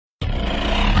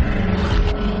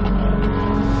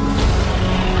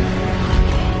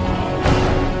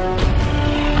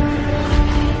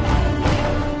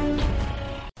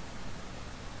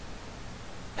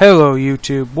Hello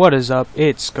YouTube, what is up?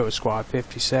 It's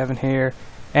GoSquad57 here,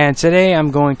 and today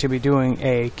I'm going to be doing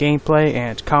a gameplay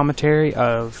and commentary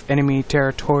of Enemy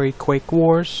Territory QUAKE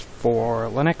Wars for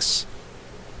Linux.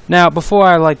 Now, before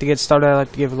I like to get started, I'd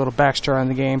like to give a little backstory on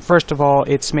the game. First of all,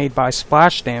 it's made by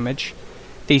Splash Damage,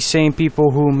 the same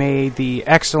people who made the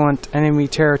excellent Enemy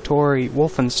Territory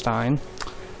Wolfenstein.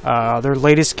 Their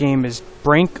latest game is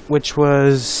Brink, which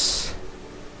was...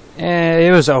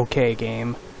 it was okay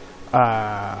game.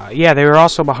 Yeah, they were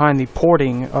also behind the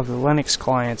porting of the Linux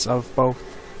clients of both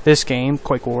this game,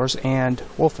 QUAKE Wars, and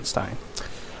Wolfenstein.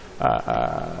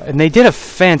 And they did a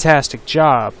fantastic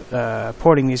job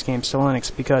porting these games to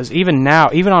Linux, because even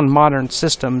now, even on modern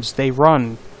systems, they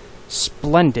run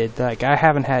splendid. Like, I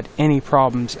haven't had any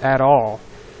problems at all.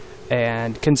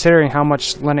 And considering how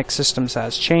much Linux systems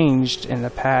has changed in the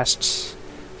past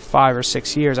 5 or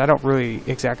 6 years. I don't really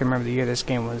exactly remember the year this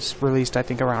game was released. I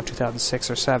think around 2006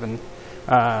 or 7.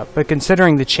 But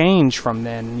considering the change from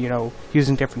then, you know,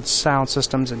 using different sound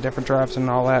systems and different drives and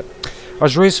all that, I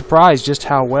was really surprised just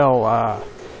how well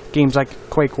games like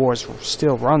QUAKE Wars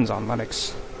still runs on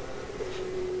Linux.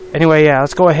 Anyway, yeah,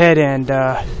 let's go ahead and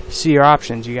see your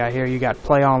options. You got here, you got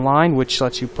Play Online, which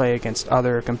lets you play against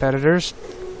other competitors.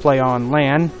 Play on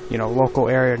LAN, you know, local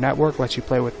area network, lets you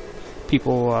play with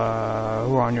people who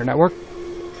are on your network.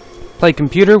 Play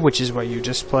Computer, which is where you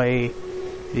just play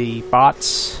the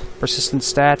bots, persistent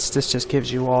stats. This just gives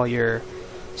you all your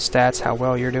stats, how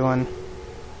well you're doing.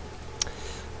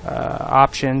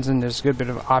 Options, and there's a good bit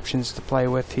of options to play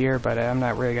with here, but I'm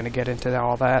not really going to get into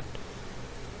all that.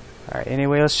 Alright,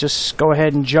 anyway, let's just go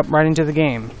ahead and jump right into the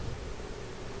game.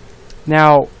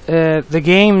 Now, the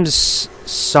game's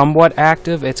somewhat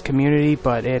active, it's community,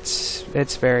 but it's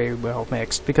very well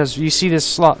mixed, because you see this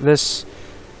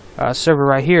server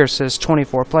right here says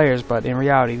 24 players, but in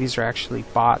reality these are actually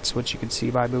bots, which you can see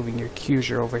by moving your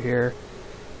cursor over here.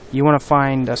 You want to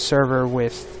find a server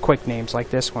with quick names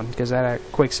like this one, because that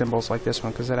quick symbols like this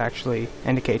one, because that actually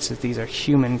indicates that these are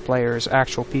human players,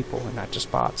 actual people, and not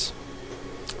just bots.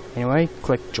 Anyway,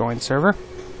 click join server.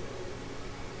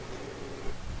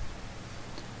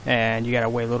 And you gotta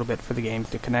wait a little bit for the game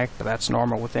to connect, but that's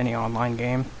normal with any online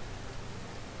game.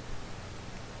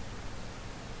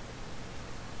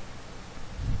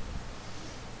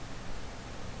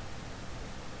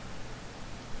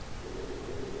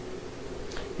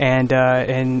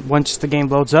 And once the game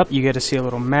loads up, you get to see a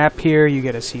little map here. You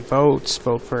get to see votes,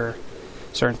 vote for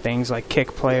certain things like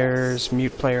kick players,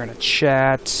 mute player in a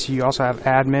chat. You also have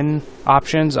admin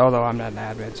options, although I'm not an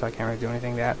admin, so I can't really do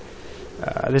anything to that.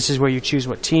 This is where you choose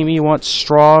what team you want,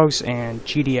 Strogs and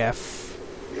GDF.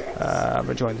 I'm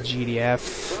gonna join the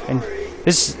GDF, and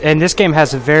this game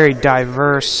has a very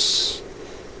diverse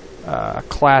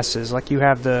classes. Like, you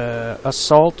have the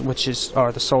assault, which is,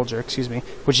 or the soldier, excuse me,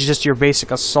 which is just your basic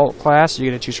assault class.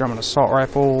 You get to choose from an assault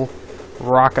rifle,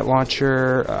 rocket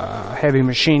launcher, heavy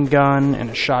machine gun, and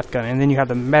a shotgun. And then you have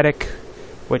the medic,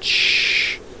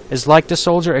 which is like the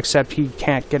soldier, except he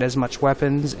can't get as much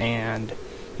weapons, and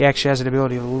he actually has an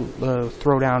ability to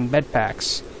throw down med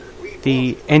packs.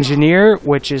 The engineer,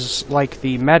 which is like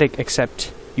the medic,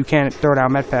 except you can't throw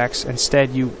down med packs.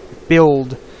 Instead, you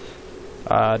build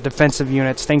defensive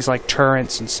units, things like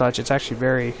turrets and such. It's actually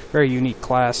very, very unique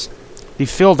class. The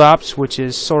field ops, which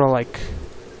is sort of like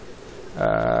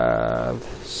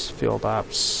field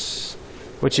ops,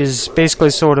 which is basically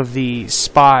sort of the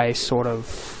spy sort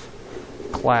of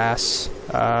class.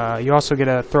 You also get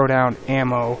to throw down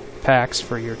ammo packs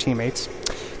for your teammates.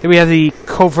 Then we have the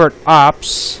covert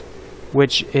ops,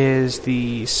 which is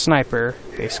the sniper,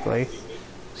 basically.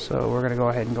 So we're going to go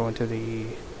ahead and go into the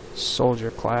soldier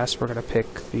class. We're going to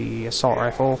pick the assault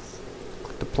rifle,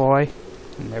 click deploy,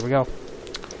 and there we go.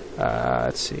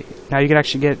 Let's see. Now you can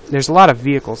actually get, there's a lot of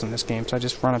vehicles in this game, so I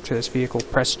just run up to this vehicle,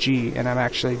 press G, and I'm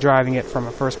actually driving it from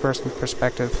a first-person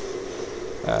perspective.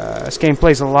 This game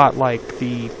plays a lot like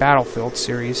the Battlefield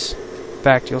series. In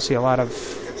fact, you'll see a lot of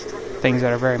things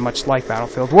that are very much like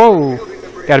Battlefield. Whoa!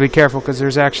 Gotta be careful, because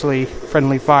there's actually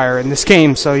friendly fire in this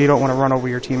game, so you don't want to run over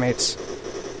your teammates.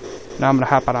 Now I'm gonna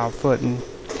hop out on foot and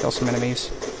kill some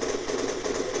enemies.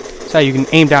 So you can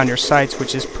aim down your sights,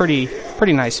 which is pretty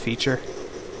nice feature.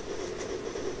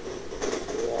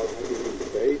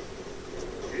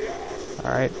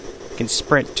 Alright, you can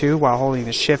sprint too while holding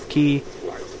the shift key,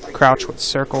 crouch with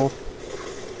circle.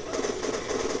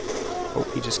 Oh,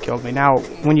 he just killed me. Now,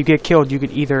 when you get killed, you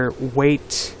could either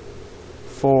wait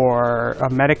for a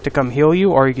medic to come heal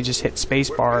you, or you could just hit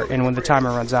spacebar, and when the timer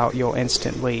runs out, you'll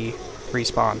instantly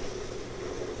respawn.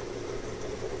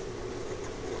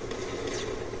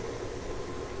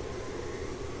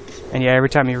 And And yeah, every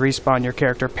time you respawn, your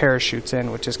character parachutes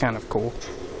in, which is kind of cool.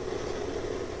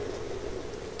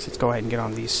 So let's go ahead and get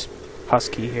on these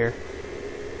Husky here.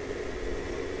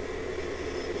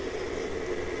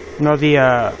 You know, the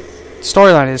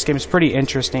storyline of this game is pretty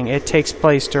interesting. It takes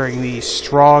place during the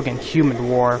Strogg and Human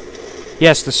War.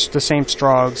 Yes, the same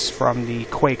Stroggs from the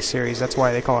Quake series. That's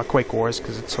why they call it QUAKE Wars,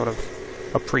 because it's sort of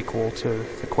a prequel to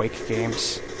the Quake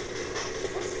games.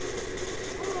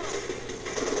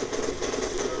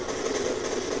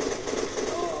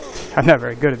 I'm not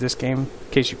very good at this game, in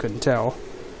case you couldn't tell.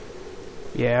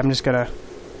 Yeah, I'm just gonna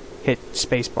hit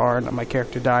spacebar and let my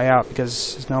character die out,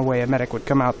 because there's no way a medic would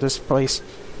come out this place.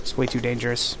 It's way too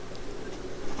dangerous.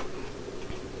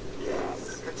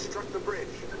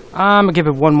 I'm gonna give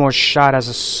it one more shot as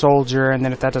a soldier, and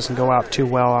then if that doesn't go out too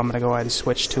well, I'm gonna go ahead and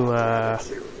switch to a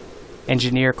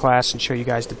engineer class and show you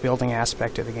guys the building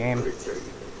aspect of the game.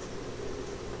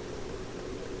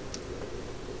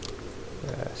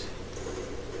 Yes.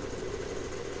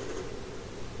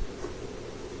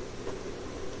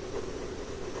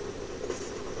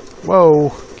 Whoa,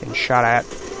 getting shot at.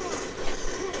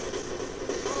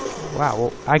 Wow,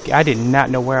 well, I did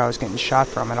not know where I was getting shot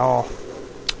from at all.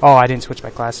 Oh, I didn't switch my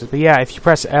classes. But yeah, if you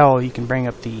press L, you can bring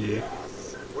up the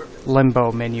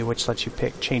limbo menu, which lets you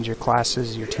change your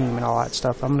classes, your team, and all that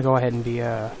stuff. I'm going to go ahead and be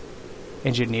a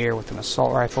engineer with an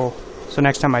assault rifle. So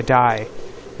next time I die,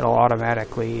 it'll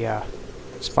automatically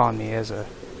spawn me as a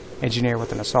engineer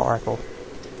with an assault rifle.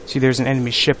 See, there's an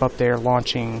enemy ship up there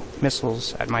launching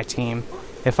missiles at my team.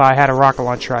 If I had a rocket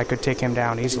launcher, I could take him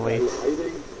down easily.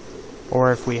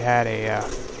 Or if we had a...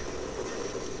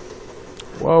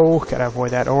 whoa, gotta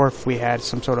avoid that. Or if we had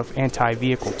some sort of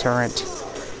anti-vehicle turret.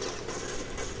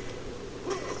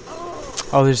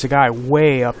 Oh, there's a guy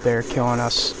way up there killing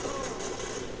us.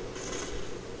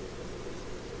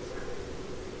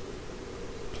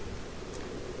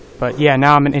 But yeah,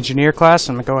 now I'm in engineer class.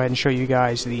 I'm gonna go ahead and show you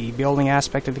guys the building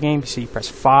aspect of the game. You see, you press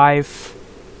 5,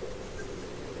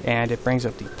 and it brings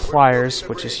up the pliers,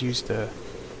 which is used to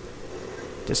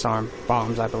disarm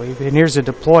bombs, I believe. And here's the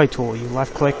deploy tool. You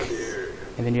left-click,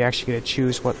 and then you actually get to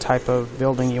choose what type of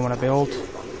building you want to build.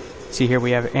 See, here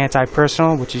we have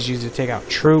anti-personal, which is used to take out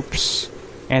troops.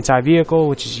 Anti-vehicle,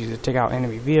 which is used to take out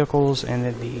enemy vehicles, and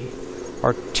then the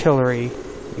artillery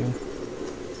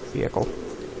vehicle.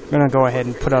 I'm gonna go ahead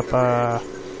and put up a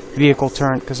vehicle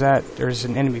turret, because there's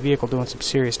an enemy vehicle doing some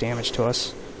serious damage to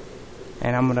us.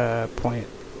 And I'm gonna point it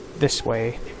this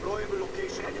way.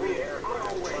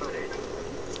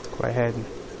 Go ahead and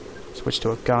switch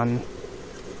to a gun.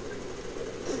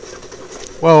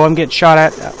 Whoa, I'm getting shot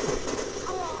at.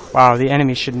 Wow, the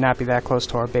enemy should not be that close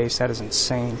to our base. That is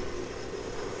insane.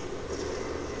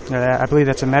 I believe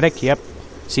that's a medic. Yep.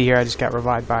 See here, I just got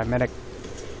revived by a medic.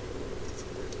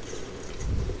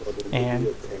 And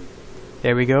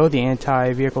there we go. The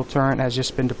anti-vehicle turret has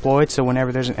just been deployed, so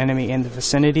whenever there's an enemy in the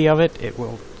vicinity of it, it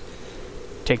will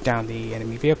take down the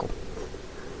enemy vehicle.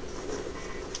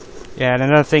 Yeah, and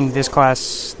another thing this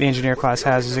class, the engineer class,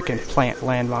 has is it can plant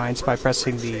landmines. By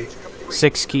pressing the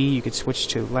 6 key, you can switch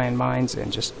to landmines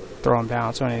and just throw them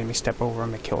down, so an enemy step over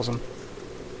them, it kills them.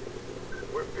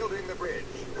 We're building the bridge.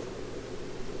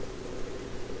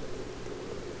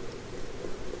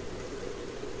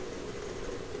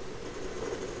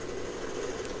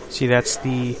 See, that's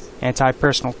the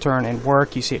anti-personal turn and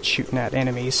work. You see it shooting at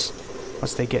enemies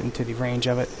once they get into the range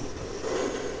of it.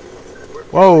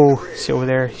 Whoa! See over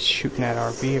there, he's shooting at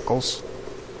our vehicles.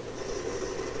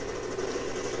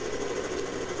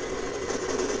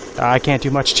 I can't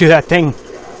do much to that thing.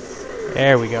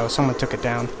 There we go, someone took it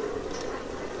down.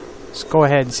 Let's go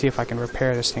ahead and see if I can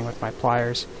repair this thing with my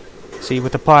pliers. See,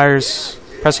 with the pliers,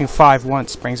 pressing 5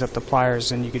 once brings up the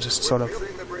pliers, and you can just sort of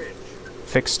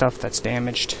fix stuff that's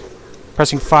damaged.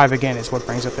 Pressing 5 again is what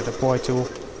brings up the deploy tool.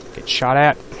 Get shot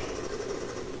at.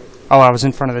 Oh, I was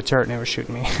in front of the turret and they were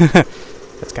shooting me.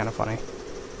 That's kind of funny.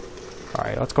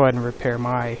 Alright, let's go ahead and repair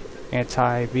my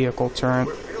anti-vehicle turret.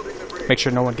 Make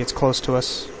sure no one gets close to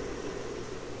us.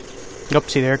 Nope,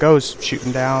 see, there it goes.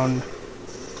 Shooting down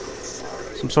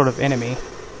some sort of enemy.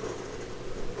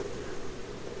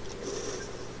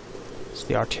 It's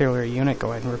the artillery unit.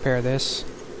 Go ahead and repair this.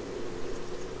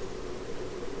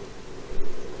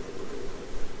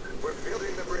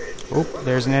 Oop,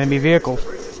 there's an enemy vehicle.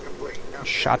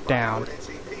 Shot down.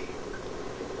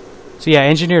 So yeah,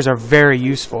 engineers are very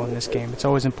useful in this game. It's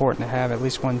always important to have at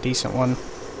least one decent one.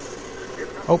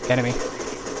 Oh, enemy.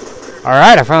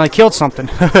 Alright, I finally killed something.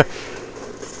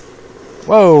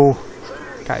 Whoa.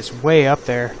 Guy's way up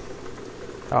there.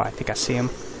 Oh, I think I see him.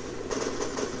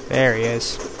 There he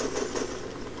is.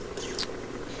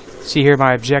 See here,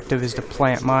 my objective is to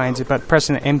plant mines, but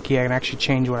pressing the M key I can actually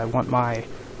change what I want my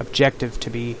objective to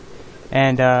be.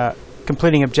 And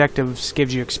completing objectives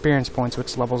gives you experience points,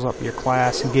 which levels up your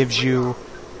class and gives you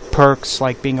perks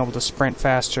like being able to sprint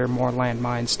faster, more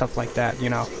landmines, stuff like that, you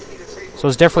know. So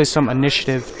there's definitely some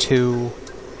initiative to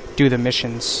do the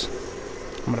missions.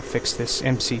 I'm gonna fix this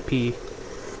MCP.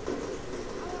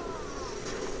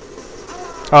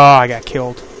 Oh, I got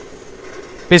killed.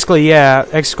 Basically, yeah,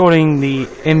 escorting the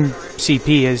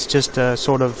MCP is just a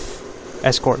sort of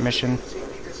escort mission,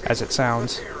 as it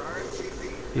sounds.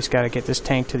 You just gotta get this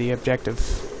tank to the objective.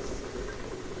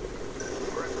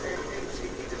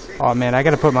 Oh man, I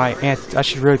gotta put my I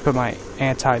should really put my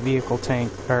anti-vehicle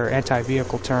tank or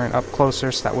anti-vehicle turret up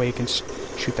closer, so that way you can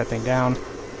shoot that thing down.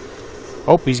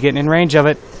 Oh, he's getting in range of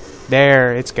it.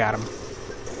 There, it's got him.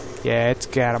 Yeah, it's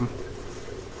got him.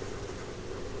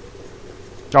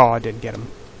 Oh, I didn't get him.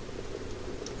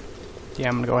 Yeah,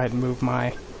 I'm gonna go ahead and move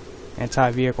my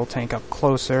anti-vehicle tank up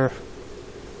closer.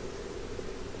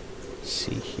 Let's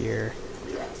see here.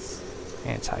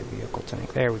 Anti-vehicle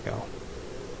tank. There we go.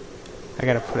 I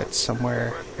gotta put it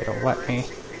somewhere it'll let me.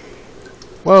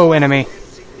 Whoa, enemy!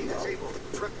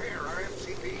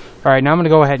 Alright, now I'm gonna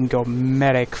go ahead and go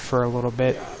medic for a little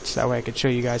bit, so that way I can show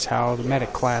you guys how the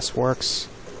medic class works.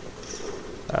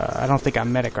 I don't think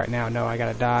I'm medic right now. No, I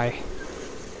gotta die.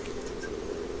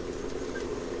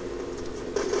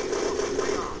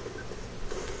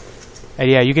 And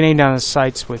yeah, you can aim down the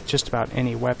sights with just about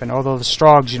any weapon. Although the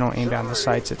Strogs, you don't aim down the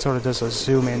sights. It sort of does a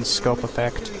zoom-in scope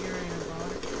effect.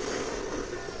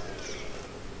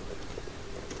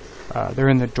 They're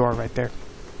in the door right there.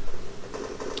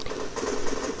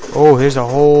 Oh, there's a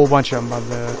whole bunch of them on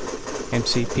the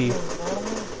MCP.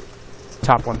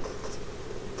 Top one.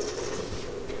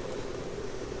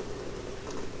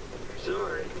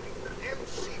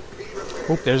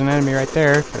 Oh, there's an enemy right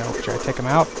there. I'll try to take him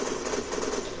out.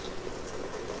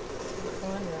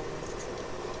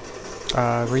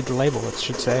 Read the label, it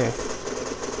should say.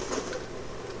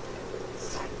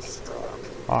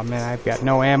 Oh man, I've got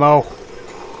no ammo.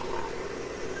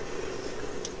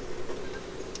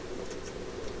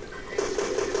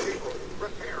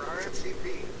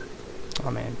 Oh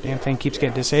man, damn thing keeps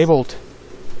getting disabled.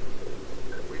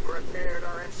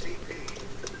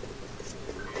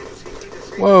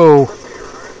 Whoa!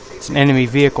 It's an enemy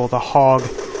vehicle, the Hog.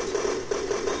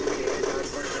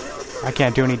 I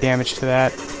can't do any damage to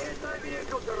that.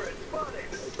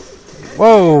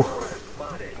 Whoa!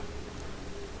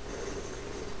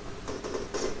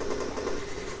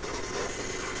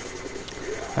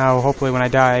 Now, hopefully when I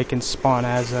die, I can spawn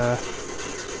as a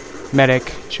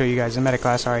medic. Show you guys the medic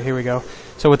class. Alright, here we go.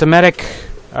 So with the medic,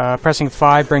 pressing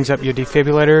 5 brings up your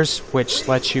defibrillators, which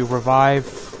lets you revive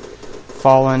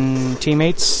fallen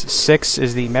teammates. 6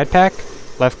 is the med pack.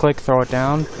 Left click, throw it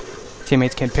down.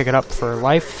 Teammates can pick it up for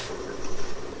life.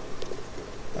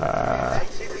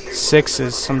 6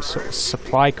 is some sort of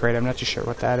supply crate. I'm not too sure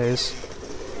what that is.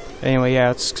 Anyway, yeah,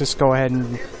 let's just go ahead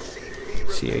and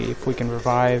see if we can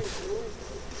revive.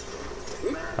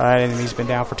 That enemy's been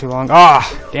down for too long. Ah,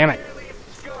 damn it!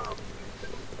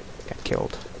 Got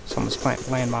killed. Someone's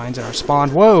planting landmines in our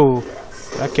spawn. Whoa!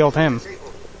 That killed him.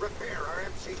 Let's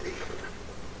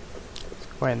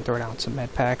go ahead and throw down some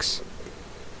med packs.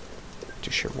 Not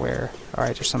too sure where.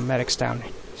 Alright, there's some medics down.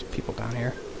 There's people down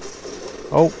here.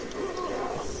 Oh!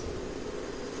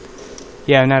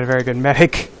 Yeah, not a very good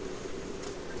medic.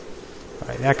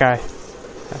 Alright, that guy.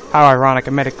 How ironic,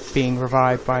 a medic being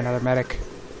revived by another medic.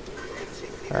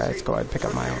 Alright, let's go ahead and pick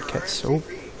up my own kits. Oh.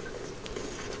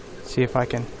 See if I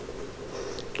can.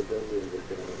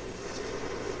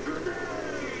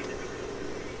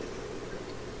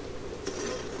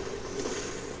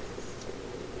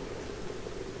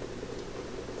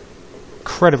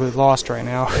 Incredibly lost right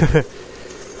now.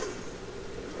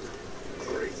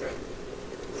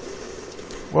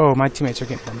 Whoa, my teammates are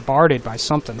getting bombarded by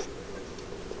something. Let's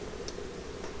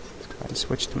go ahead and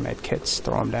switch to med kits,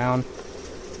 throw them down.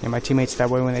 And my teammates, that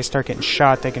way when they start getting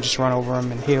shot, they can just run over them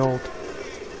and heal.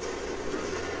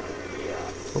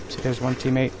 Oops, there's one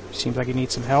teammate. Seems like he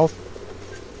needs some health.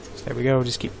 So there we go,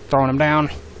 just keep throwing him down.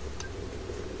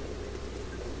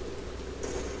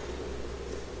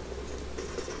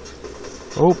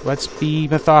 Oh, let's be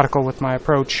methodical with my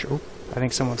approach. Oh, I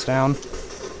think someone's down.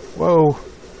 Whoa.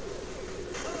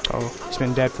 Oh, he's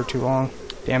been dead for too long.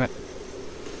 Damn it.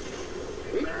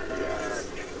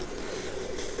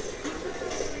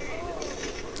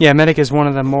 Yeah, medic is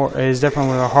definitely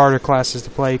one of the harder classes to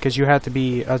play because you have to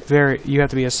be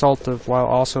assaultive while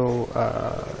also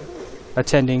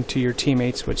attending to your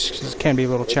teammates, which can be a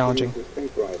little challenging.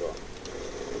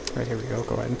 Right, here we go.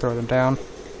 Go ahead and throw them down.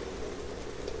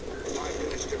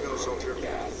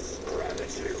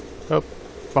 Oh,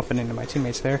 bumping into my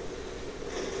teammates there.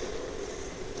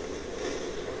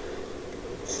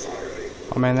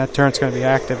 Oh man, that turret's gonna be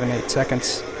active in 8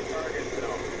 seconds.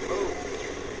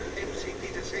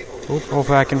 Oop,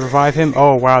 hopefully I can revive him.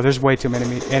 Oh wow, there's way too much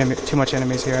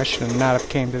enemies here. I should not have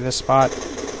came to this spot.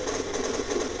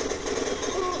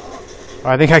 Oh,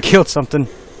 I think I killed something.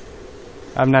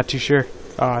 I'm not too sure.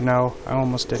 Oh no, I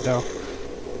almost did though.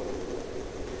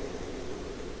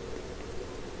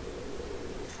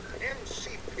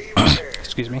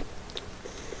 Excuse me.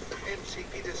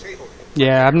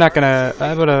 Yeah, I'm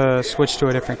gonna switch to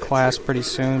a different class pretty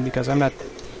soon because I'm not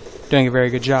doing a very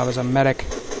good job as a medic.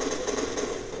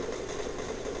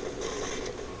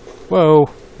 Whoa!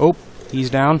 Oh, he's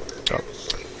down. Oh.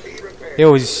 They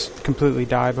always completely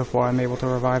die before I'm able to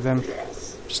revive them.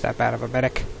 Just that bad of a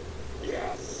medic.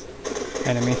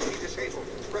 Enemy.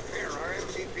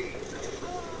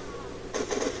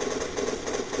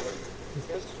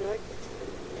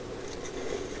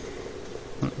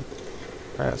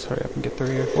 Alright, let's hurry up and get through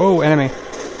here. Whoa, enemy!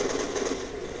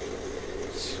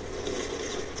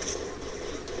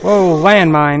 Whoa,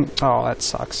 landmine! Oh, that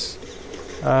sucks.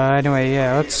 Anyway,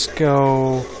 yeah, let's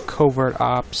go covert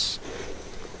ops.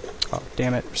 Oh,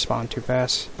 damn it, respawn too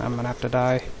fast. I'm gonna have to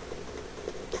die.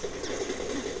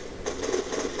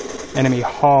 Enemy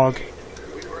hog.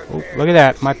 Oh, look at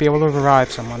that. Might be able to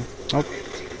revive someone. Oh.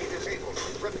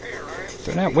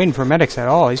 They're not waiting for medics at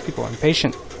all. These people are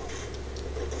impatient.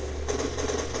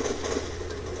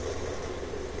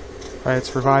 Alright,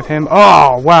 let's revive him.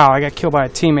 Oh, wow, I got killed by a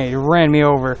teammate. He ran me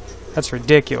over. That's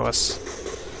ridiculous.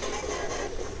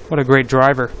 What a great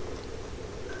driver.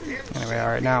 Anyway,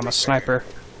 alright, now I'm a sniper.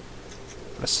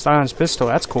 A silenced pistol,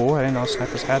 that's cool. I didn't know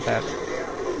snipers had that.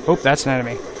 Oh, that's an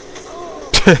enemy.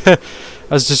 I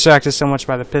was distracted so much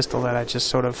by the pistol that I just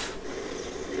sort of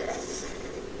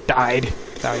died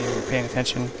without even paying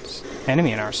attention. There's an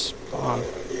enemy in our spawn.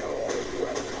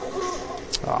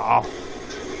 Oh.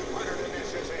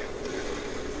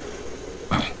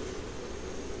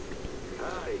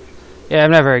 Yeah,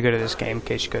 I'm not very good at this game, in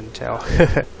case you couldn't tell.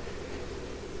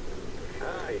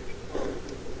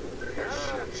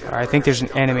 I think there's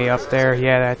an enemy up there.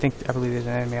 Yeah, I believe there's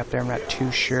an enemy up there. I'm not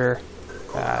too sure.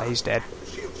 He's dead.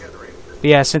 But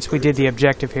yeah, since we did the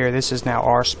objective here, this is now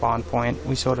our spawn point.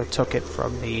 We sort of took it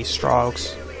from the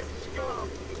Strogs.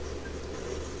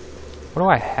 What do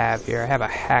I have here? I have a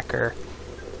hacker.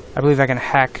 I believe I can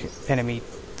hack enemy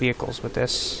vehicles with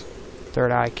this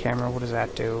third eye camera. What does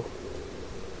that do?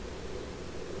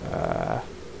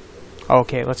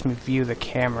 Okay, let's me view the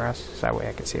camera so that way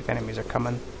I can see if enemies are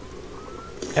coming.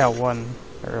 L1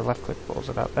 or left click pulls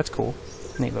it up. That's cool.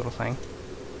 Neat little thing.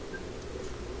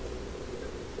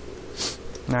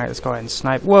 Alright, let's go ahead and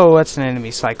snipe. Whoa, that's an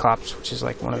enemy Cyclops, which is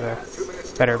like one of the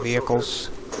better vehicles.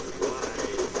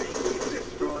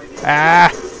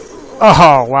 Ah!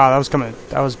 Oh, wow, that was coming.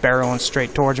 That was barreling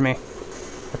straight towards me.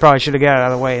 I probably should have got it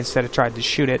out of the way instead of tried to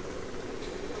shoot it.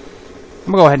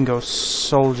 I'm gonna go ahead and go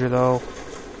soldier though.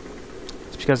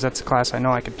 It's because that's a class I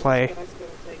know I could play.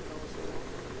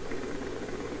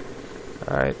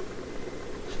 Alright.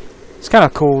 It's kind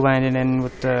of cool landing in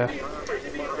with the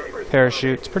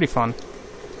parachute. It's pretty fun.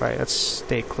 Right, let's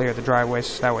stay clear of the driveways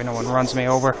so that way no one runs me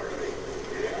over.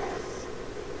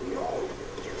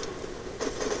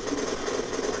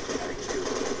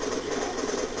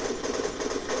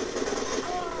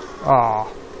 Aw.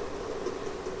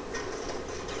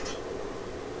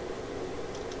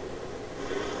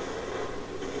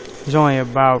 There's only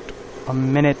about a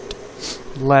minute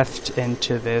left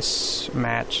into this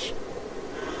match.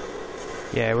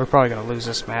 Yeah, we're probably going to lose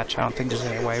this match. I don't think there's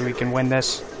any way we can win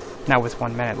this. Not with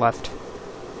 1 minute left.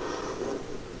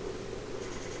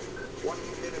 1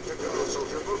 minute to go,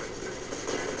 soldier moving.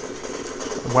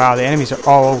 Wow, the enemies are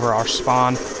all over our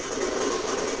spawn.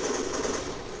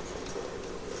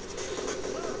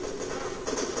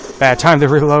 Bad time to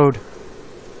reload.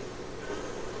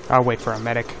 I'll wait for a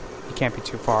medic. He can't be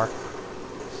too far.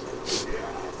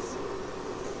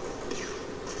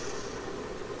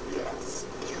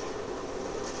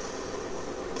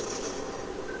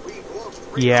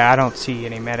 Yeah, I don't see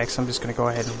any medics. I'm just going to go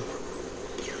ahead and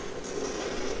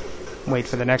wait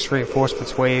for the next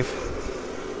reinforcements wave.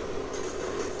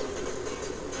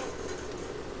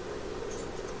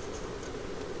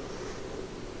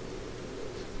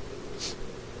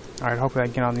 Alright, hopefully I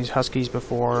can get on these Huskies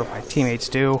before my teammates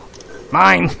do.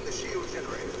 Mine!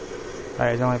 Alright,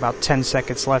 there's only about 10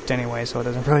 seconds left anyway, so it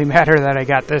doesn't really matter that I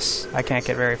got this. I can't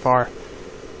get very far.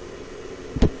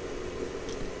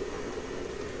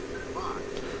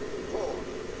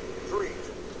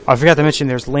 Oh, I forgot to mention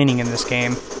there's laning in this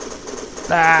game.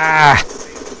 Ah!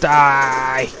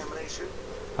 Die!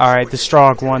 Alright, the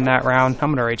Strog won that round. I'm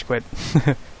gonna rage quit.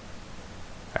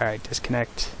 Alright,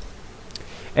 disconnect.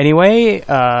 Anyway,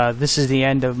 this is the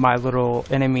end of my little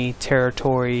enemy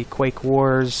territory Quake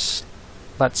Wars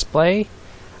Let's Play.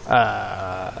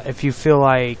 If you feel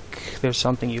like there's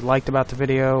something you liked about the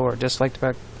video or disliked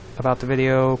about the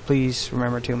video, please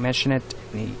remember to mention it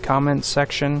in the comments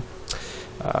section.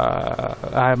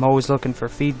 I'm always looking for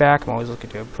feedback. I'm always looking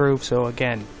to improve. So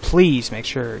again, please make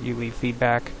sure you leave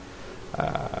feedback.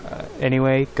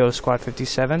 Anyway, Go Squad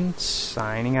 57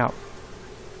 signing out.